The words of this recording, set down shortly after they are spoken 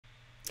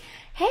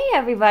Hey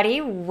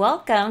everybody,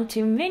 welcome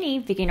to mini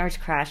beginner's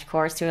crash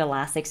course to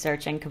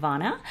Elasticsearch and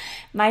Kibana.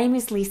 My name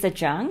is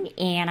Jung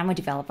and I'm a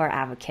developer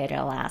advocate at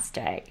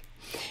Elastic.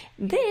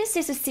 This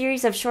is a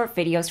series of short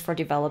videos for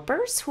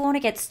developers who want to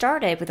get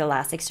started with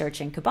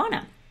Elasticsearch and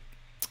Kibana.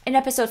 In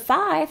episode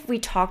 5, we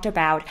talked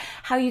about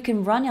how you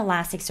can run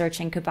Elasticsearch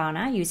and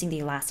Kibana using the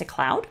Elastic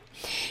Cloud.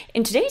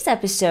 In today's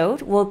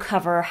episode, we'll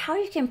cover how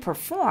you can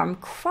perform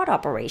CRUD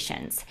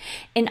operations.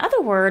 In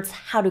other words,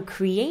 how to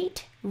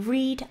create,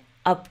 read,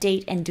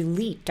 update, and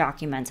delete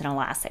documents in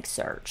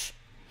Elasticsearch.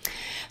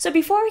 So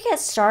before we get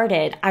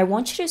started, I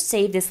want you to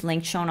save this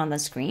link shown on the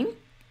screen.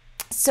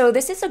 So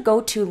this is a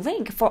go-to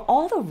link for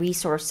all the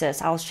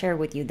resources I'll share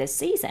with you this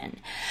season.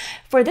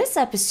 For this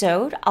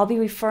episode, I'll be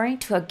referring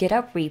to a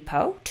GitHub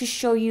repo to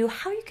show you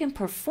how you can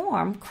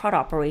perform CRUD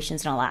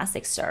operations in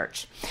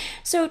Elasticsearch.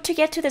 So to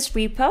get to this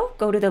repo,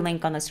 go to the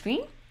link on the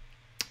screen.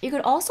 You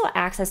could also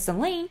access the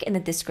link in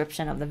the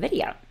description of the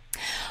video.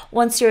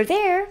 Once you're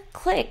there,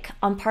 click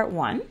on part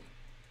 1.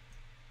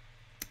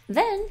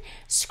 Then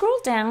scroll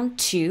down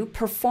to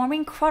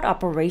Performing CRUD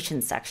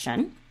Operations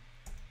section.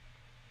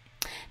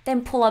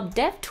 Then pull up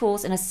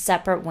DevTools in a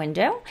separate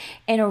window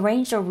and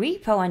arrange the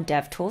repo and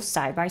DevTools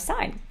side by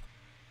side.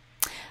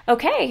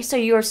 Okay, so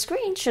your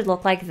screen should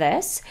look like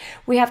this.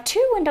 We have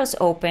two windows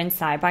open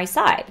side by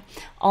side.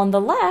 On the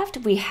left,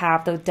 we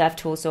have the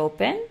DevTools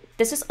open.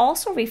 This is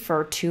also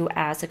referred to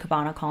as the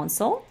Kibana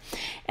console.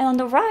 And on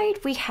the right,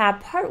 we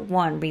have part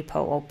 1 repo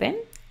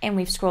open, and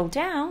we've scrolled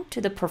down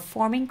to the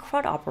Performing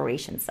CRUD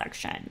Operations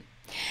section.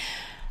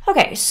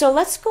 Okay, so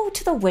let's go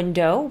to the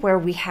window where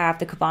we have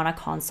the Kibana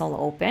console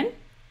open.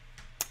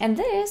 And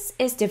this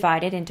is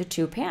divided into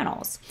two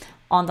panels.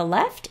 On the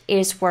left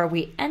is where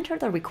we enter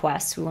the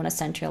requests we want to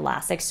send to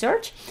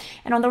Elasticsearch.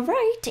 And on the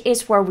right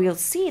is where we'll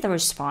see the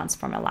response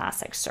from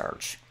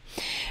Elasticsearch.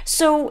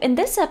 So in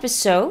this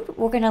episode,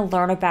 we're going to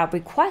learn about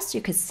requests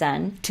you could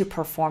send to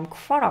perform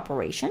CRUD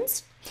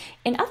operations.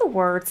 In other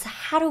words,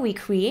 how do we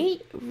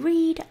create,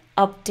 read,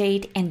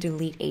 update, and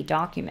delete a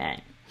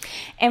document?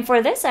 And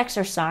for this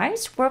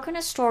exercise, we're going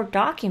to store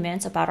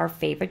documents about our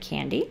favorite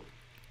candy.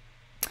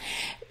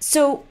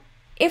 So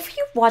if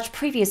you've watched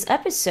previous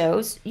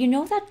episodes, you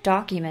know that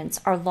documents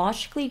are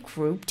logically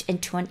grouped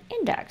into an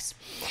index.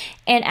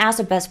 And as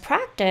a best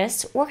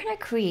practice, we're going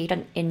to create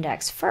an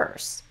index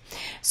first.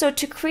 So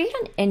to create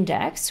an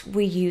index,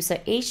 we use a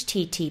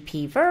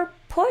HTTP verb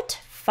put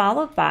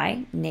followed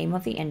by name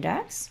of the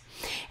index.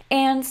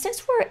 And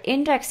since we're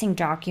indexing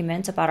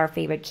documents about our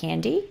favorite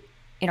candy,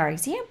 in our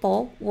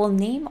example, we'll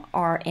name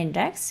our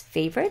index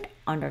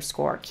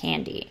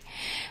favorite_candy.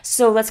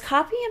 So let's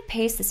copy and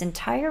paste this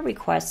entire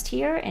request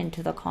here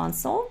into the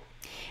console.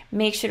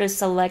 Make sure to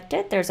select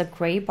it. There's a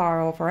gray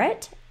bar over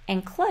it,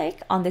 and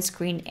click on this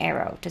green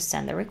arrow to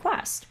send the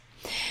request.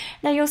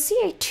 Now you'll see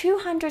a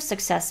 200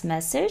 success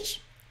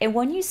message, and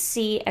when you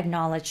see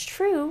acknowledge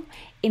true,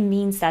 it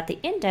means that the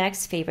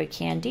index favorite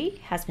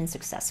candy has been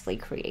successfully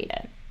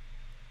created.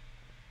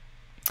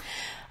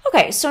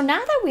 Okay, so now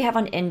that we have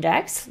an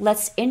index,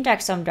 let's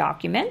index some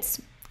documents.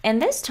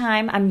 And this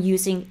time I'm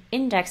using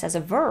index as a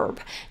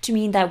verb to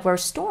mean that we're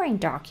storing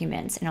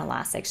documents in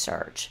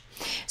Elasticsearch.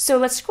 So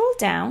let's scroll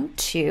down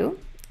to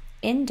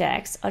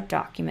index a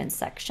document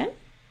section.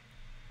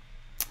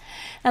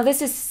 Now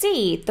this is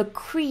C, the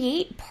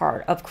create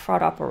part of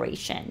CRUD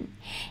operation.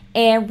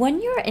 And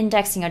when you're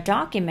indexing a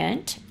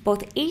document,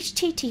 both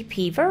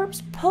HTTP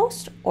verbs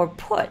post or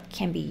put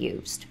can be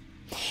used.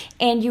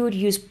 And you would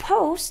use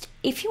post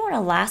if you want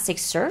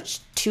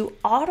Elasticsearch to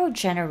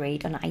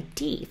auto-generate an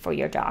ID for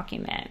your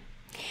document.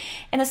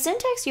 And the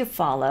syntax you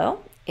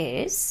follow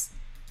is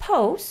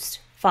post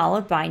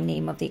followed by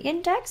name of the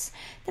index,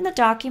 then the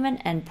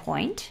document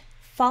endpoint,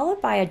 followed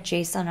by a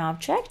JSON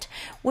object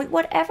with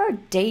whatever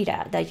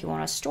data that you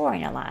want to store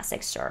in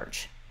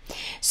Elasticsearch.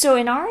 So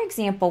in our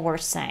example, we're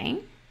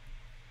saying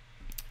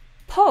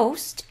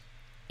post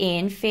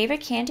in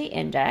favorite candy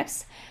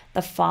index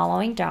the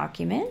following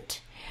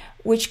document,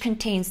 which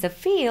contains the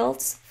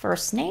fields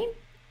first name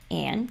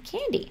and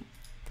candy.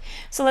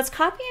 So let's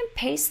copy and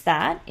paste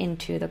that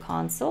into the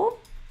console.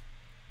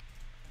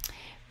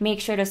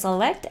 Make sure to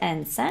select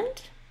and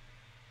send.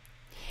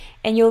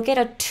 And you'll get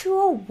a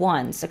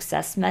 201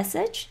 success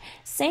message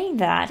saying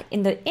that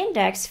in the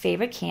index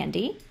favorite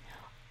candy,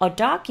 a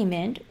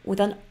document with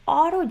an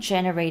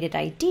auto-generated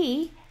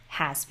ID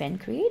has been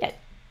created.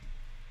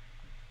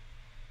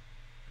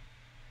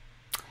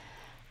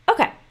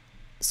 Okay,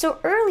 so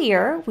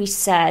earlier we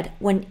said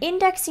when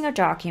indexing a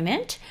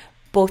document,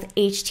 both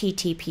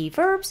HTTP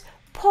verbs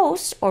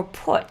post or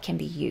put can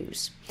be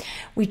used.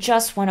 We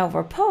just went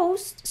over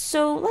post,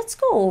 so let's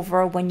go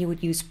over when you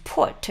would use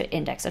put to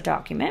index a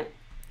document.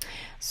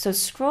 So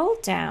scroll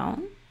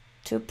down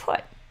to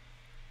put.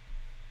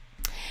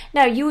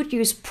 Now you would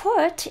use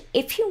put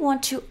if you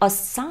want to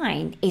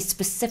assign a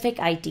specific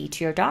ID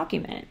to your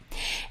document.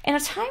 And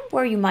a time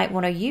where you might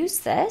want to use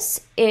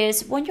this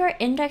is when you're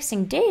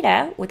indexing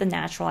data with a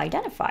natural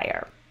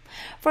identifier.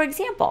 For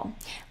example,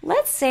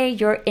 let's say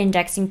you're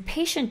indexing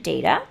patient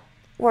data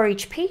where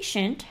each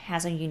patient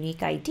has a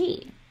unique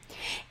ID.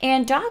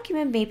 And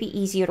document may be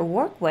easier to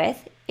work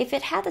with if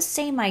it had the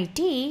same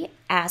ID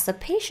as the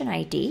patient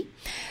ID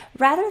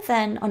rather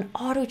than an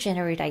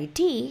auto-generated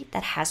ID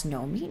that has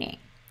no meaning,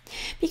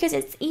 because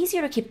it's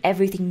easier to keep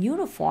everything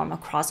uniform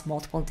across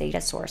multiple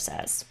data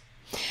sources.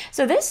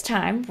 So this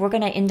time, we're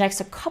going to index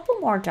a couple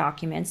more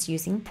documents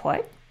using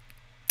put.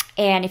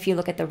 And if you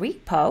look at the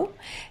repo,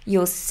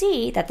 you'll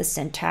see that the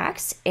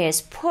syntax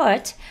is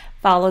put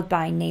followed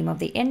by name of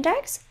the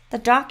index, the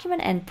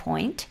document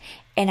endpoint,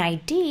 an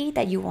ID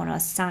that you want to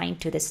assign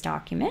to this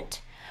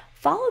document,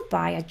 followed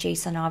by a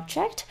JSON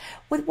object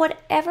with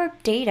whatever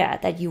data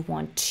that you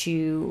want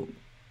to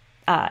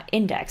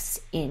index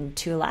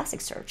into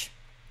Elasticsearch.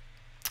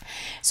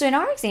 So in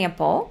our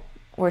example,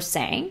 we're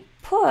saying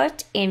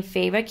put in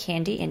favorite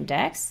candy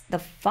index the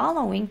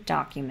following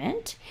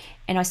document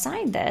and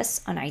assign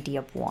this an ID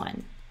of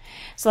 1.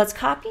 So let's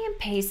copy and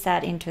paste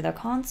that into the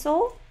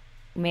console.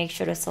 Make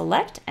sure to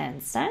select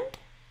and send.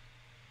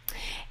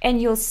 And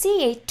you'll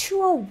see a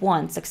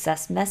 201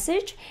 success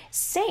message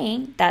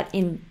saying that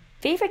in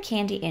favorite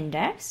candy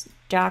index,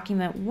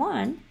 document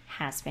 1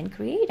 has been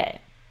created.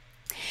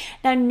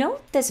 Now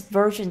note this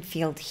version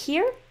field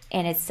here,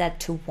 and it's set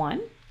to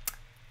 1.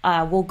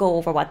 We'll go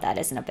over what that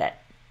is in a bit.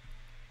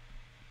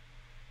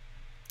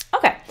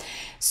 Okay,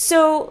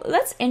 so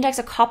let's index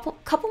a couple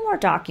more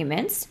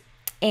documents,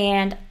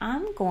 and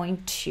I'm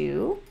going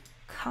to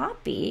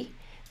copy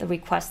the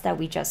request that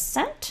we just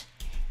sent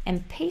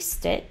and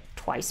paste it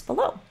twice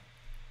below.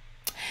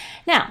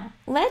 Now,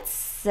 let's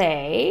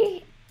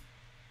say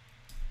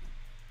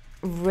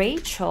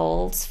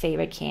Rachel's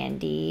favorite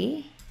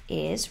candy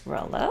is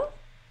Rolo,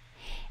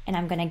 and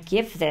I'm going to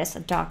give this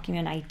a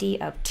document ID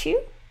of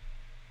 2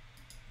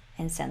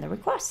 and send the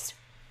request.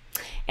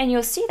 And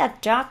you'll see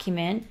that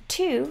document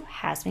 2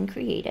 has been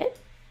created.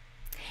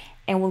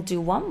 And we'll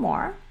do one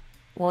more.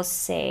 We'll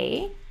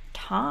say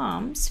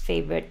Tom's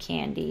favorite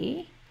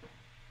candy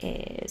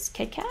is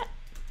Kit Kat.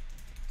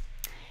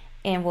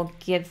 And we'll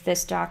give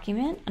this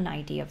document an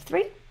ID of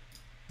 3.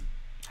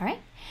 All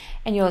right.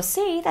 And you'll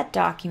see that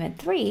document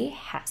 3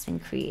 has been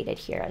created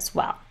here as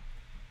well.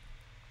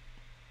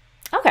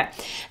 Okay,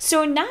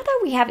 so now that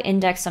we have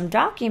indexed some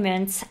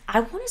documents,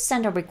 I want to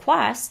send a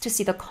request to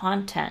see the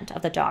content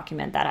of the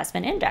document that has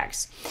been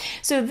indexed.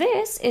 So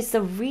this is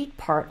the read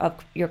part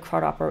of your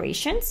CRUD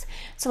operations.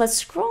 So let's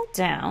scroll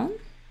down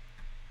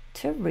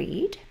to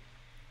read.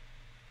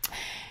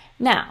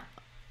 Now,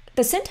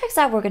 the syntax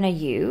that we're going to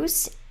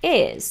use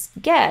is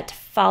get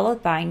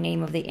followed by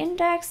name of the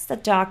index, the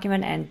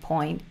document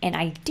endpoint, and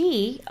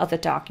ID of the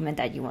document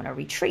that you want to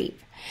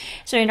retrieve.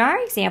 So in our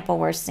example,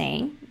 we're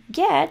saying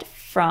get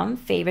from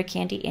favorite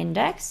candy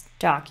index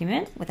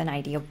document with an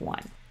ID of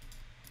 1.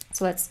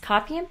 So let's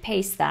copy and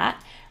paste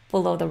that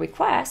below the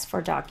request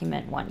for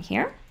document 1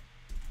 here.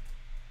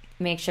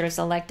 Make sure to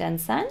select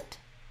and send.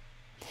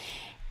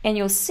 And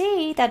you'll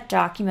see that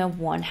document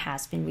 1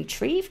 has been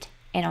retrieved,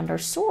 and under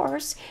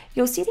source,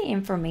 you'll see the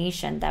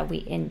information that we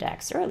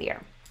indexed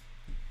earlier.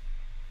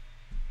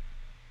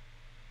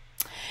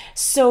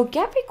 So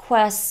get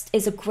request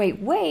is a great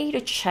way to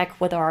check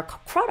whether our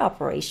CRUD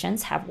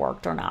operations have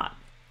worked or not.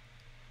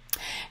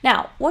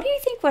 Now, what do you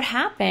think would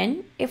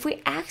happen if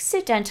we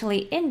accidentally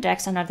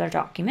index another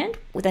document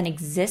with an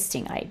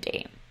existing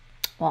ID?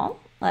 Well,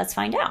 let's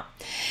find out.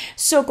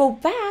 So go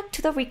back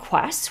to the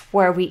request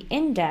where we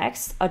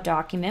index a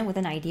document with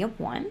an ID of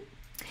 1.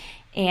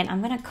 And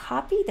I'm going to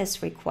copy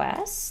this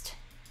request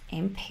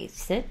and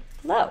paste it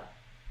below.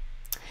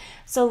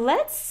 So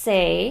let's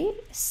say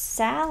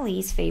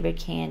Sally's favorite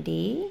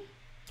candy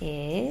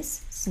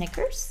is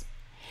Snickers,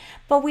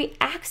 but we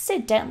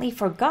accidentally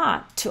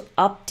forgot to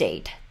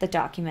update the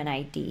document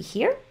ID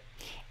here,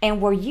 and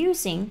we're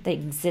using the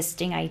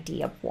existing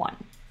ID of 1.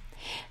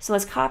 So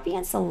let's copy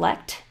and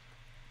select.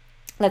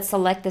 Let's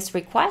select this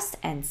request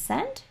and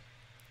send.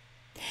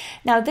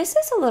 Now this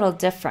is a little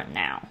different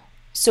now.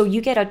 So you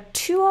get a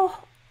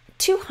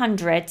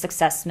 200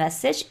 success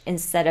message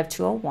instead of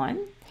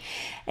 201.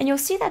 And you'll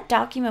see that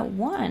document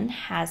 1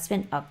 has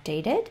been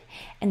updated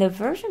and the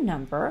version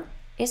number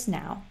is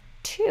now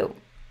 2.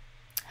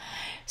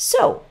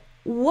 So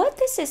what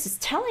this is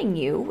telling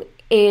you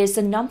is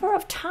the number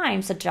of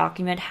times a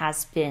document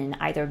has been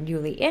either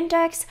newly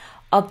indexed,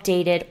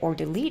 updated, or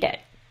deleted.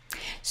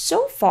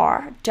 So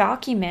far,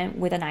 document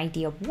with an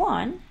ID of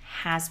 1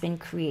 has been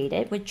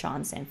created with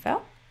John's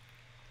info.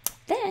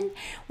 Then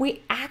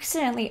we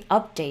accidentally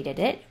updated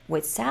it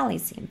with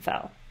Sally's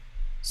info.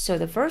 So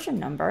the version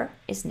number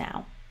is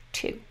now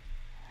 2.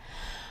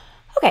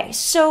 Okay,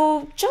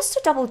 so just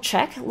to double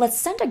check, let's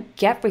send a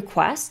GET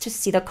request to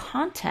see the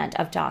content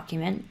of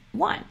document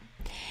 1.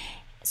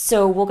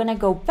 So we're going to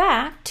go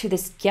back to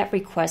this GET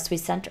request we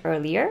sent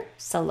earlier,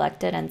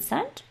 select it and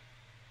send.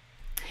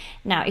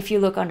 Now, if you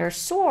look under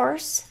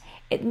source,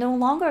 it no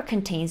longer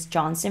contains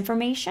John's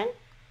information,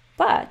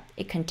 but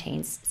it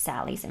contains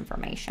Sally's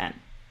information.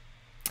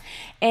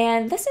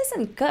 And this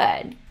isn't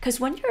good because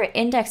when you're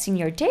indexing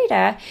your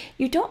data,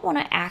 you don't want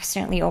to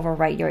accidentally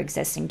overwrite your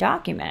existing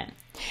document.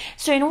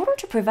 So in order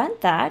to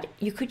prevent that,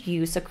 you could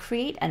use a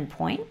create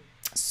endpoint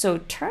So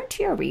turn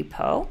to your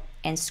repo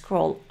and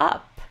scroll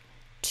up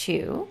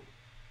to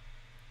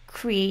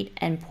Create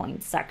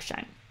Endpoint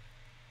section.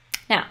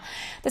 Now,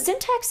 the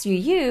syntax you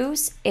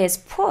use is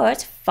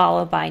put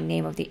followed by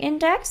name of the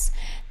index,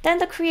 then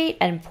the create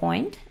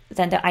endpoint,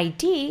 then the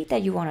ID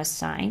that you want to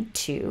assign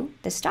to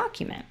this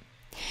document.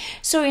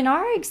 So in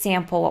our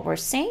example, what we're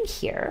saying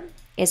here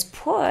is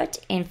put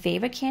in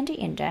favorite candy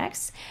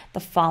index the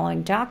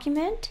following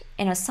document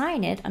and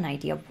assign it an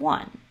ID of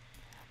 1.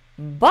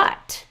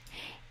 But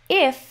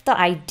if the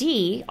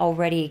ID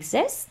already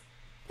exists,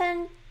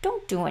 then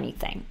don't do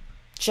anything.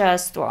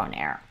 Just throw an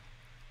error.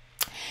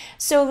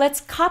 So let's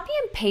copy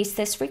and paste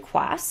this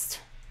request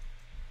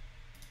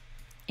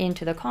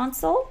into the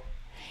console,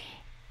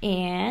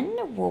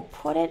 and we'll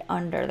put it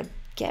under the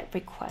get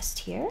request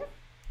here.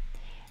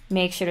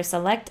 Make sure to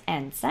select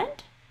and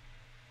send.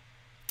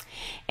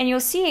 And you'll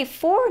see a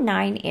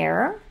 409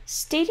 error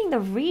stating the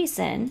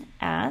reason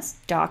as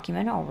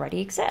document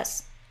already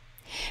exists.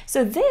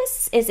 So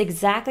this is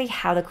exactly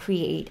how the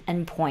create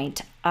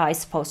endpoint is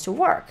supposed to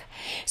work.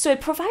 So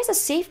it provides a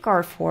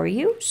safeguard for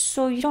you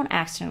so you don't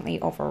accidentally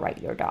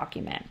overwrite your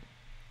document.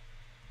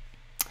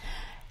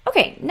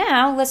 Okay,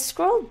 now let's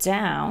scroll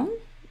down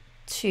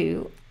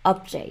to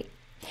update.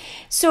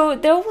 So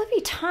there will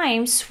be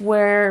times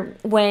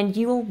when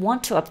you will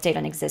want to update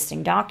an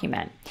existing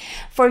document.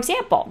 For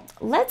example,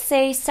 let's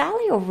say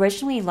Sally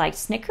originally liked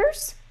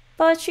Snickers,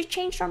 but she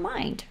changed her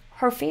mind.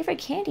 Her favorite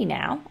candy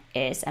now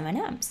is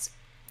M&Ms.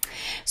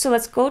 So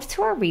let's go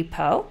to our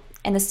repo,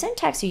 and the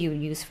syntax you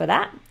use for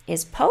that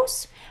is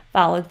post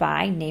followed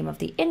by name of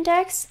the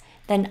index,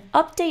 then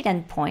update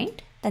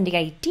endpoint, then the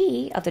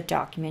ID of the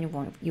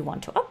document you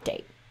want to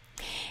update.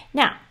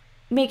 Now,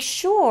 make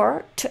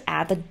sure to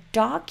add the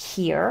doc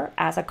here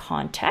as a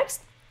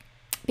context,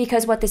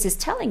 because what this is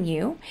telling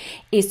you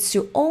is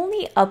to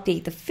only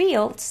update the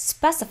fields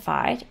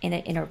specified in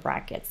the inner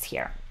brackets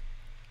here.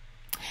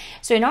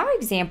 So in our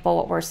example,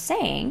 what we're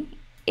saying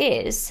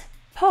is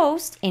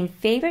post in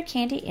favorite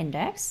candy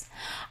index.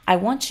 I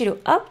want you to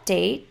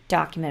update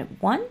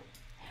document 1,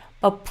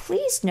 but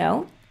please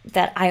note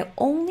that I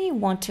only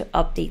want to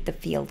update the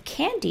field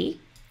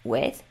candy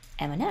with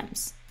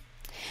M&Ms.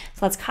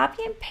 So let's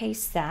copy and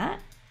paste that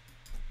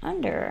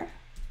under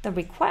the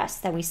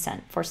request that we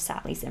sent for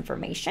Sally's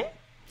information.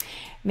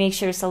 Make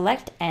sure to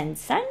select and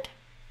send,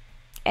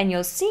 and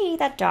you'll see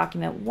that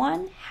document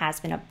 1 has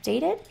been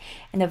updated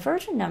and the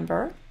version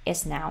number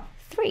is now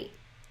 3.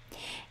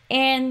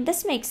 And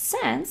this makes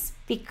sense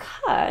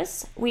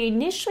because we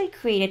initially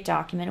created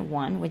document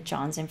 1 with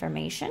John's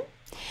information.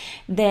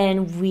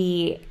 Then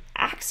we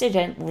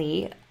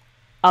accidentally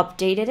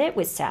updated it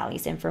with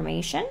Sally's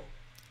information.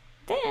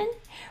 Then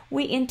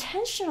we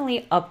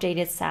intentionally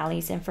updated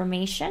Sally's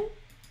information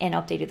and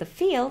updated the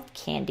field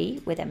candy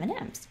with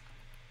M&Ms.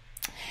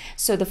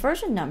 So the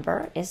version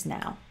number is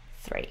now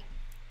 3.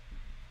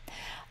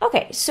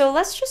 Okay, so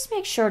let's just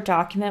make sure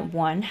document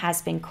 1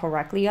 has been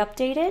correctly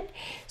updated.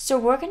 So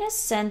we're going to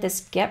send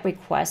this get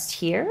request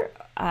here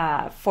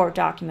for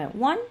document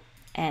 1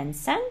 and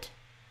send.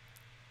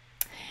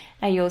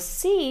 Now you'll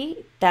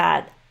see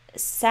that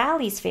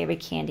Sally's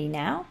favorite candy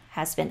now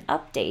has been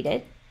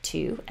updated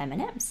to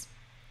M&Ms.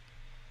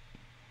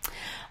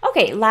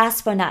 Okay,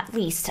 last but not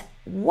least,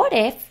 what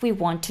if we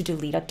want to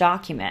delete a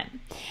document?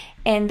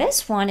 And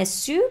this one is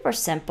super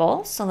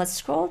simple. So let's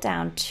scroll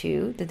down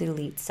to the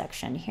delete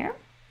section here.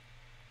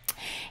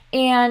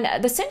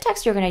 And the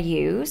syntax you're going to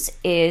use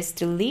is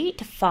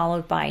delete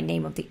followed by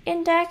name of the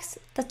index,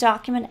 the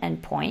document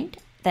endpoint,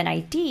 then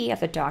ID of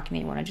the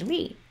document you want to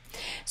delete.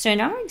 So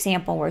in our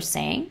example, we're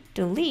saying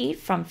delete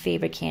from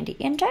favorite candy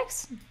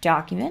index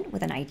document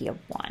with an ID of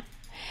 1.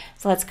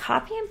 So let's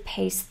copy and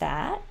paste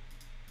that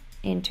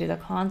into the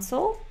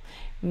console.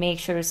 Make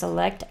sure to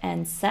select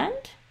and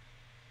send.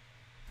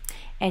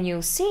 And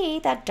you'll see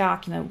that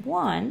document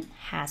 1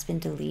 has been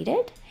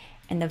deleted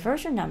and the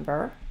version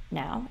number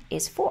now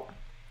is 4.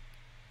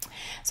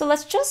 So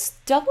let's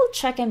just double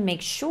check and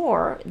make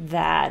sure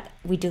that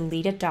we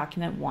deleted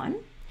document 1.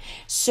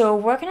 So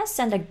we're going to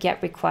send a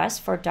get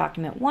request for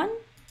document 1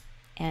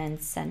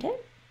 and send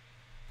it.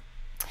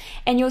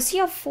 And you'll see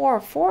a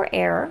 404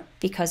 error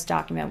because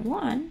document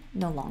 1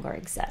 no longer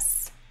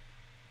exists.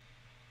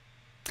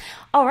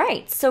 All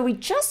right, so we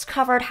just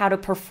covered how to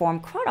perform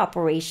CRUD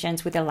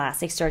operations with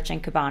Elasticsearch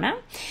and Kibana.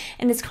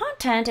 And this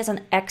content is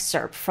an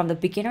excerpt from the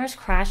beginner's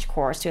crash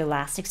course to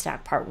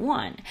Elasticsearch Part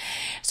 1.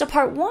 So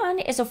Part 1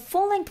 is a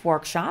full-length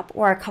workshop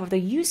where I cover the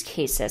use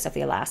cases of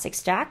the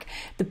Elasticsearch,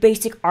 the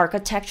basic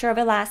architecture of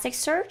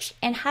Elasticsearch,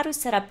 and how to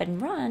set up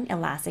and run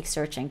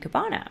Elasticsearch and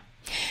Kibana.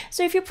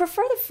 So if you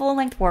prefer the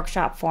full-length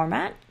workshop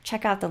format,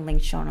 check out the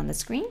link shown on the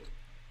screen.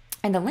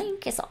 And the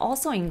link is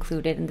also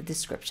included in the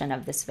description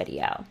of this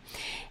video.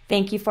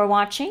 Thank you for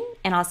watching,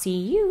 and I'll see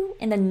you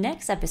in the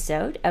next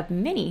episode of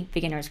Mini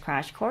Beginner's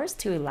Crash Course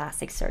to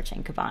Elasticsearch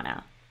and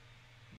Kibana.